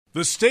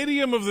The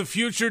Stadium of the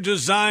Future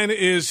design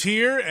is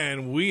here,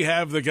 and we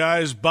have the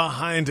guys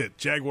behind it.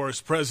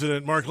 Jaguars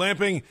President Mark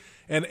Lamping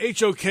and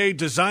HOK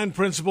Design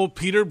Principal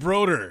Peter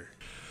Broder.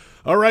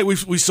 All right,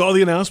 we saw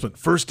the announcement.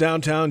 First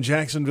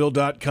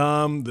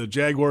downtownjacksonville.com, the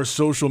Jaguars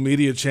social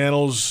media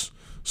channels.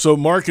 So,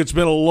 Mark, it's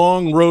been a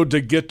long road to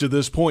get to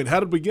this point. How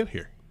did we get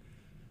here?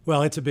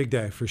 Well, it's a big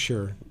day for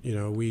sure. You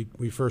know, we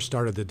first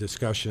started the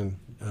discussion,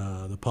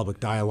 the public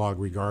dialogue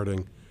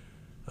regarding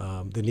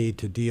the need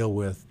to deal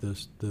with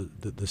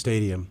the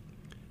stadium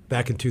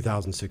back in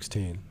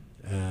 2016.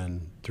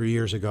 And 3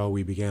 years ago,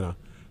 we began a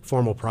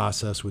formal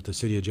process with the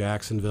city of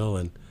Jacksonville.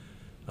 And,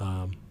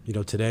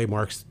 today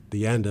marks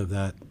the end of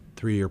that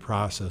 3-year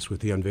process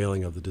with the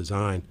unveiling of the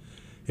design.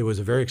 It was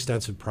a very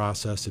extensive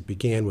process. It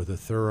began with a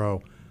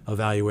thorough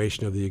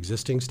evaluation of the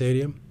existing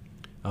stadium,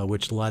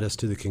 which led us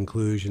to the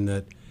conclusion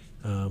that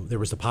there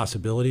was a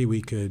possibility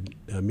we could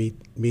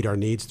meet our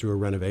needs through a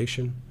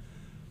renovation.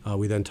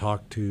 We then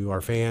talked to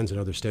our fans and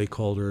other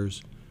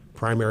stakeholders,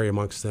 primary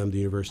amongst them the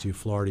University of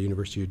Florida,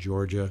 University of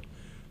Georgia,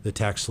 the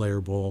Tax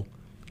Slayer Bowl.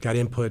 Got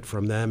input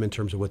from them in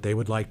terms of what they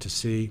would like to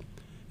see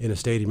in a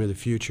stadium of the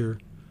future.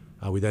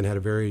 We then had a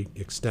very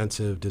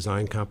extensive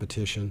design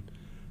competition.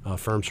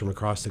 Firms from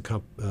across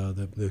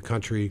the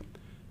country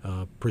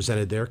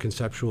presented their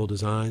conceptual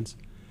designs.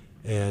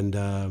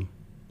 And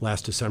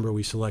last December,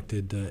 we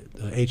selected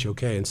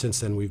HOK. And since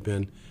then, we've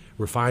been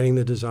refining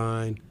the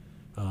design,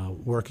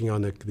 working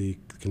on the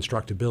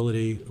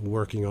constructability,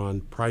 working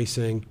on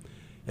pricing,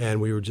 and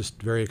we were just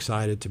very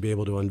excited to be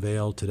able to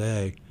unveil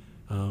today,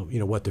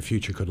 what the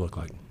future could look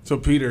like. So,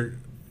 Peter,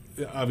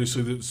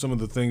 obviously some of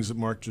the things that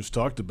Mark just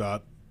talked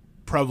about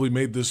probably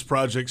made this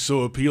project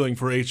so appealing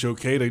for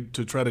HOK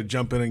to try to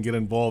jump in and get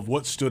involved.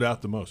 What stood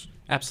out the most?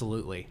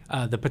 Absolutely.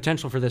 The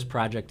potential for this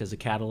project as a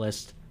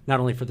catalyst, not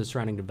only for the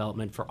surrounding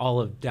development, for all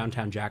of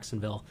downtown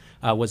Jacksonville,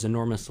 was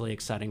enormously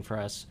exciting for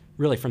us,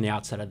 really from the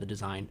outset of the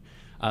design.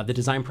 The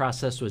design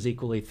process was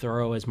equally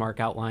thorough, as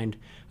Mark outlined,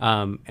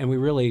 and we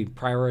really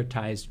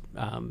prioritized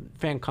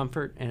fan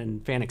comfort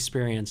and fan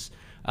experience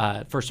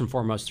first and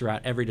foremost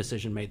throughout every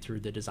decision made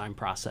through the design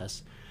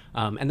process.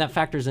 And that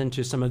factors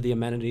into some of the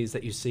amenities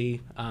that you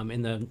see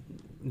in the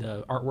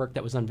artwork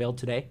that was unveiled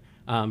today.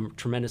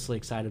 Tremendously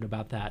excited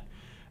about that.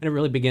 And it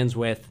really begins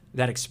with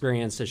that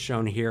experience as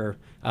shown here,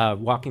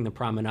 walking the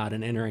promenade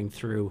and entering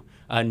through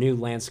a new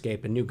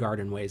landscape and new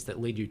garden ways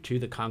that lead you to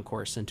the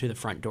concourse and to the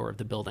front door of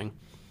the building.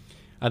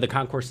 The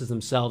concourses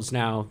themselves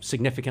now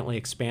significantly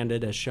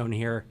expanded, as shown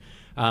here,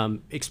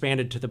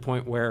 expanded to the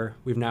point where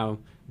we've now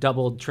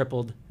doubled,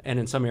 tripled, and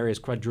in some areas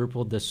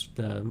quadrupled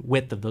the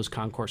width of those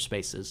concourse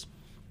spaces.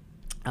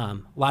 A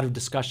lot of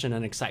discussion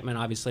and excitement,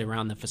 obviously,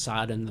 around the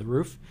facade and the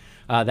roof.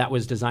 That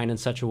was designed in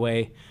such a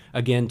way,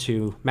 again,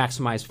 to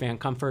maximize fan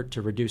comfort,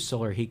 to reduce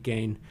solar heat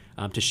gain,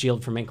 to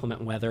shield from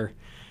inclement weather.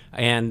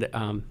 And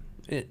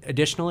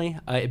additionally,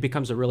 it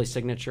becomes a really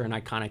signature and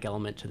iconic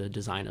element to the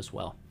design as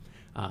well.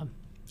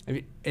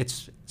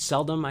 It's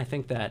seldom, I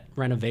think, that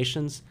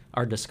renovations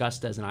are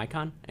discussed as an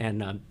icon,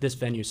 and this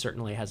venue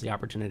certainly has the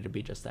opportunity to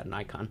be just that, an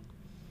icon.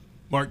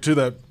 Mark, to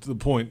the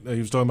point, he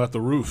was talking about the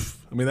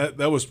roof. I mean,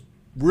 that was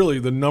really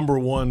the number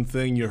one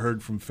thing you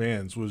heard from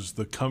fans was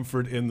the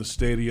comfort in the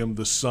stadium,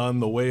 the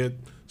sun, the way it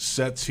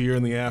sets here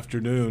in the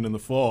afternoon in the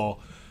fall.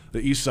 The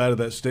east side of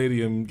that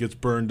stadium gets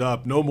burned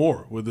up. No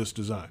more with this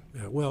design.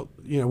 Yeah, well,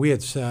 we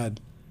had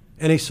said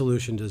any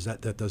solution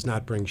that does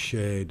not bring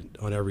shade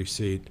on every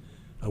seat,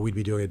 we'd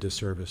be doing a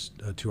disservice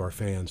to our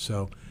fans.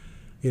 So,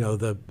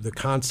 the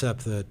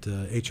concept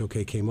that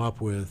HOK came up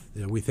with,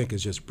 we think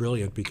is just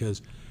brilliant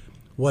because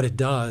what it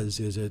does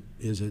is it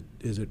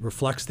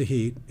reflects the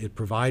heat, it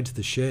provides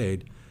the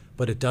shade,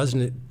 but it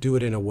doesn't do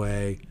it in a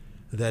way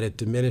that it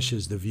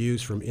diminishes the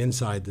views from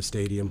inside the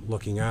stadium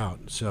looking out.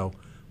 So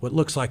what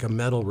looks like a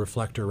metal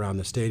reflector around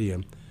the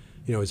stadium,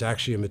 is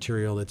actually a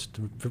material that's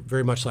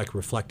very much like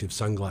reflective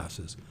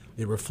sunglasses.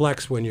 It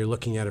reflects when you're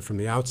looking at it from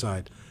the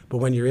outside, but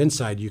when you're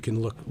inside, you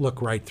can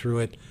look right through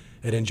it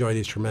and enjoy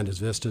these tremendous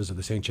vistas of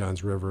the St.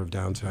 Johns River, of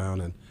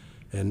downtown,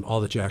 and all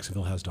that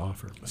Jacksonville has to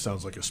offer.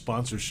 Sounds like a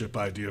sponsorship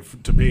idea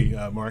to me,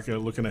 Mark,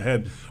 looking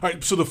ahead. All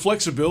right, so the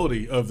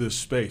flexibility of this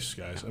space,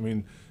 guys. I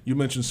mean, you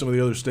mentioned some of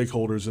the other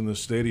stakeholders in the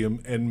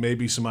stadium and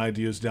maybe some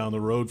ideas down the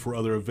road for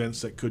other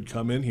events that could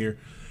come in here.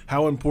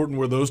 How important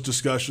were those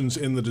discussions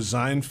in the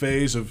design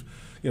phase of,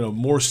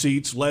 more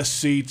seats, less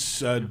seats,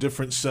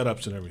 different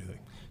setups and everything?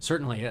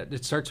 Certainly.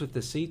 It starts with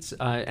the seats,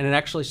 and it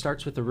actually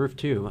starts with the roof,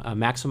 too.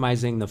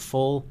 Maximizing the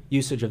full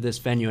usage of this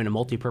venue in a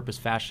multi-purpose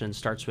fashion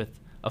starts with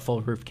a full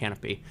roof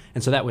canopy.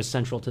 And so that was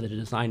central to the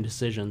design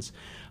decisions.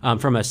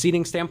 From a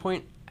seating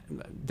standpoint,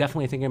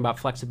 definitely thinking about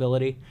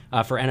flexibility.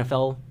 For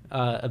NFL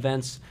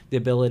events, the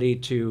ability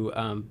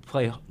to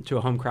play to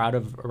a home crowd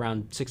of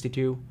around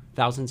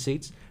 62,000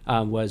 seats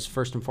was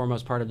first and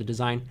foremost part of the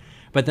design.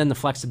 But then the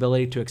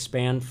flexibility to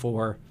expand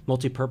for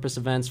multi-purpose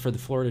events for the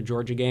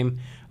Florida-Georgia game.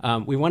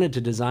 We wanted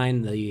to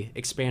design the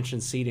expansion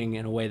seating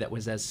in a way that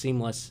was as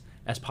seamless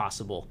as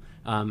possible.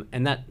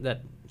 And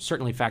that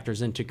certainly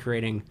factors into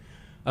creating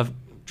a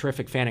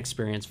terrific fan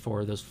experience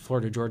for those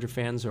Florida Georgia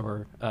fans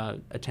or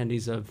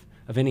attendees of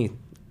any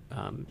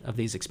of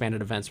these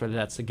expanded events, whether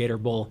that's the Gator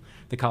Bowl,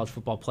 the college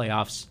football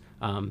playoffs,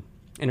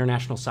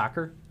 international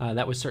soccer.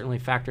 That was certainly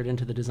factored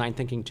into the design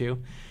thinking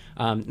too,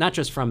 not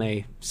just from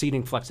a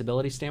seating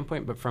flexibility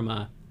standpoint, but from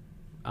a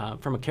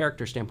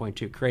character standpoint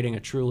too, creating a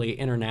truly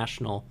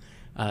international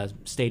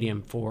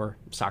stadium for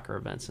soccer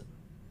events.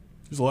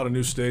 There's a lot of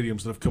new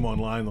stadiums that have come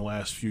online in the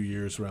last few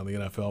years around the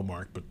NFL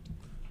mark, but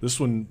this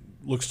one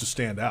looks to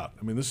stand out.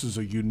 I mean, this is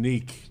a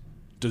unique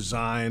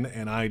design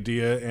and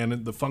idea,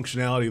 and the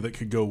functionality that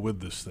could go with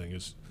this thing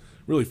is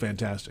really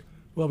fantastic.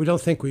 Well, we don't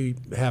think we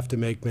have to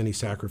make many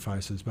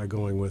sacrifices by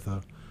going with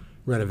a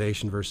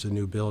renovation versus a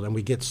new build, and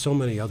we get so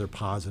many other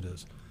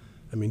positives.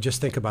 I mean,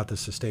 just think about the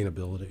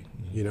sustainability.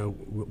 You know,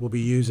 we'll be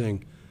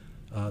using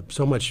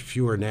so much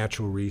fewer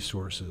natural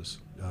resources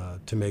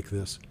to make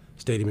this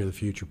Stadium of the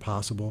Future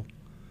possible,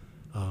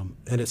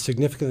 and it's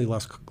significantly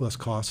less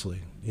costly.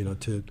 You know,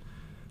 to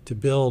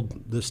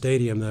build the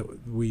stadium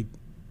that we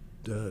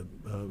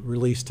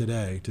released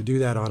today, to do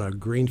that on a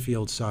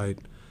greenfield site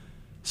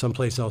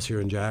someplace else here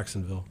in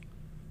Jacksonville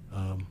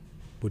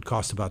would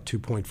cost about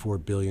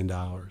 $2.4 billion.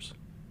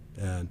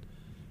 And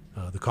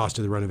the cost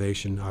of the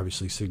renovation,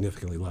 obviously,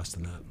 significantly less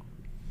than that.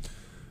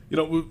 You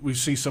know, we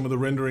see some of the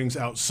renderings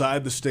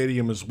outside the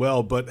stadium as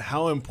well, but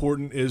how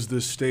important is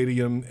this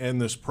stadium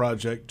and this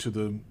project to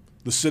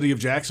the city of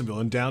Jacksonville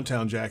and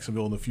downtown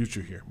Jacksonville in the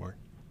future here, Mark?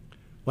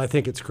 Well, I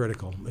think it's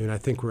critical. I mean, I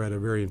think we're at a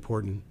very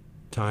important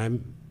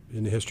time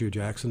in the history of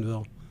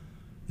Jacksonville.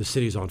 The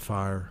city's on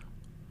fire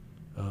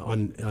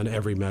on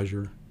every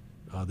measure.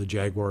 The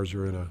Jaguars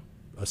are in a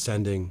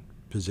ascending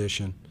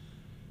position.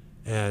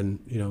 And,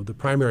 you know, the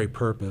primary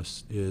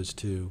purpose is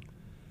to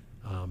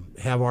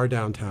have our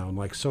downtown,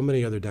 like so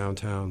many other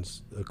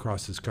downtowns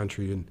across this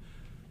country in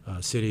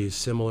cities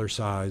similar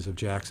size of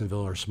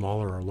Jacksonville or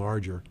smaller or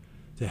larger,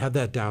 to have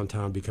that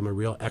downtown become a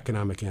real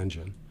economic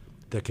engine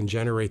that can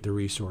generate the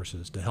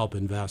resources to help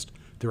invest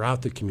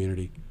throughout the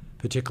community,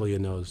 particularly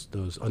in those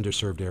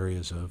underserved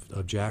areas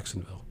of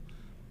Jacksonville.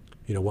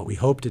 You know, what we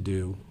hope to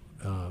do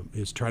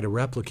is try to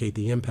replicate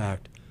the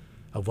impact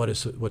of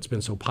what's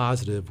been so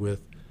positive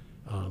with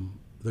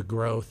the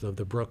growth of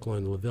the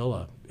Brooklyn-La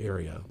Villa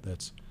area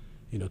that's,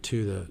 you know,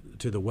 to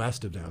the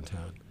west of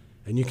downtown.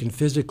 And you can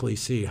physically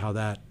see how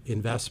that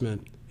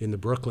investment in the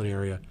Brooklyn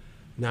area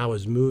now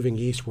is moving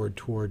eastward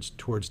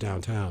towards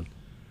downtown.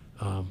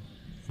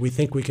 We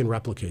think we can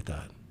replicate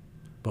that,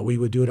 but we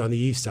would do it on the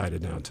east side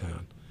of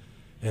downtown.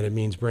 And it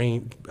means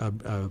bringing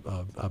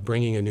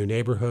a new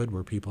neighborhood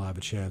where people have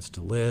a chance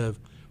to live,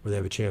 where they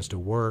have a chance to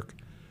work,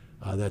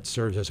 that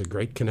serves as a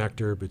great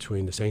connector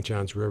between the St.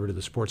 Johns River to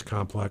the sports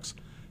complex,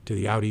 to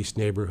the out east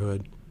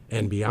neighborhood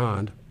and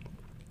beyond.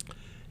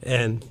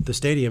 And the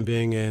stadium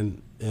being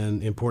an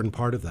important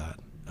part of that.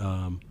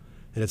 And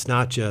it's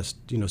not just,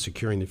 you know,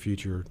 securing the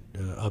future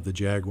of the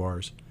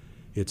Jaguars.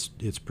 It's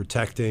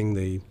protecting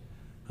the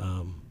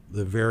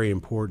very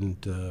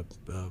important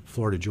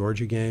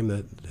Florida-Georgia game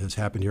that has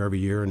happened here every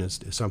year and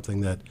is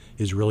something that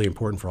is really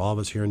important for all of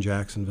us here in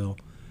Jacksonville.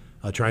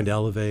 Trying to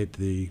elevate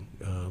the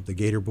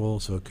Gator Bowl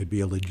so it could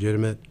be a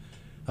legitimate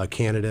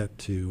candidate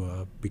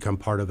to become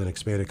part of an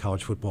expanded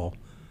college football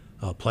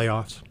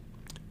playoffs,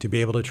 to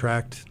be able to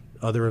attract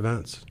other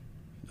events.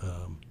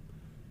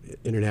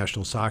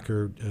 International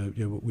soccer,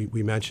 you know,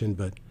 we mentioned,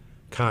 but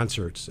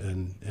concerts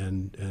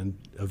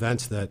and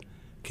events that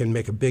can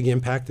make a big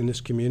impact in this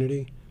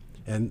community.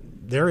 And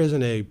there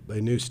isn't a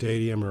new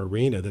stadium or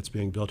arena that's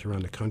being built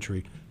around the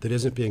country that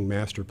isn't being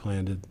master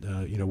planned,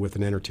 you know, with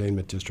an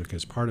entertainment district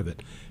as part of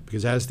it.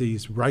 Because as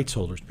these rights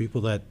holders,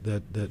 people that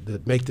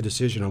make the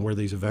decision on where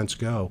these events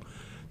go,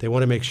 they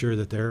want to make sure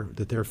that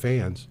their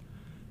fans,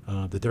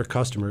 that their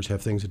customers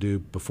have things to do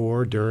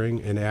before,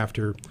 during, and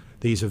after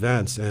these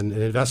events. And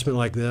an investment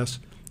like this,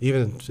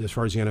 even as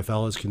far as the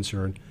NFL is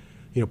concerned,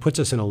 you know, puts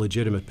us in a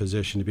legitimate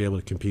position to be able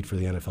to compete for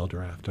the NFL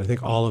draft. I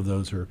think all of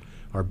those are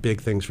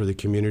big things for the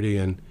community,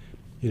 and,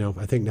 you know,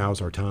 I think now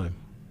is our time.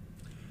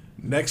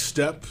 Next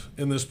step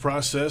in this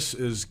process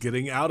is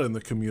getting out in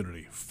the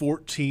community.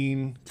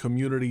 14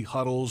 community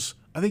huddles.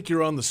 I think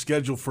you're on the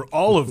schedule for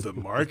all of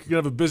them, Mark. You're going to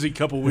have a busy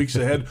couple weeks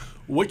ahead.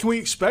 What can we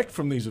expect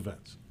from these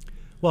events?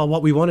 Well,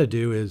 what we want to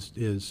do is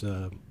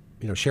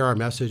you know, share our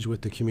message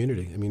with the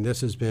community. I mean,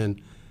 this has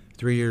been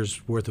 3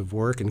 years worth of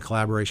work in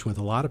collaboration with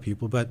a lot of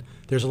people, but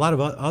there's a lot of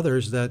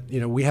others that,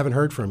 you know, we haven't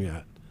heard from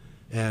yet.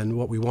 And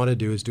what we want to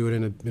do is do it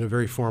in a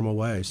very formal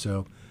way.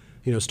 So,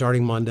 you know,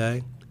 starting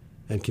Monday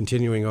and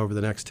continuing over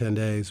the next 10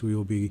 days, we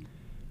will be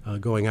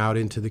going out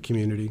into the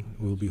community.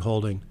 We will be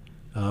holding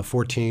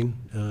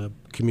 14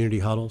 community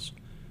huddles.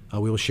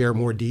 We will share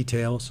more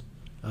details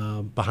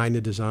behind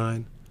the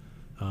design,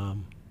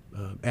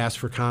 ask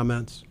for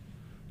comments,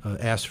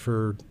 ask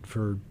for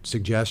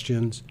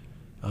suggestions,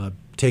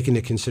 take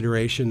into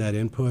consideration that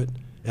input.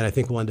 And I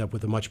think we'll end up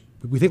with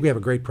we think we have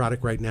a great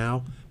product right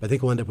now, but I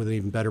think we'll end up with an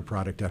even better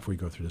product after we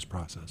go through this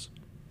process.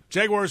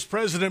 Jaguars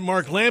President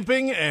Mark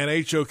Lamping and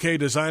HOK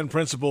Design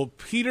Principal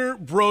Peter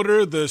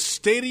Broder, the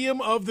Stadium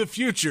of the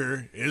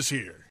Future is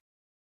here.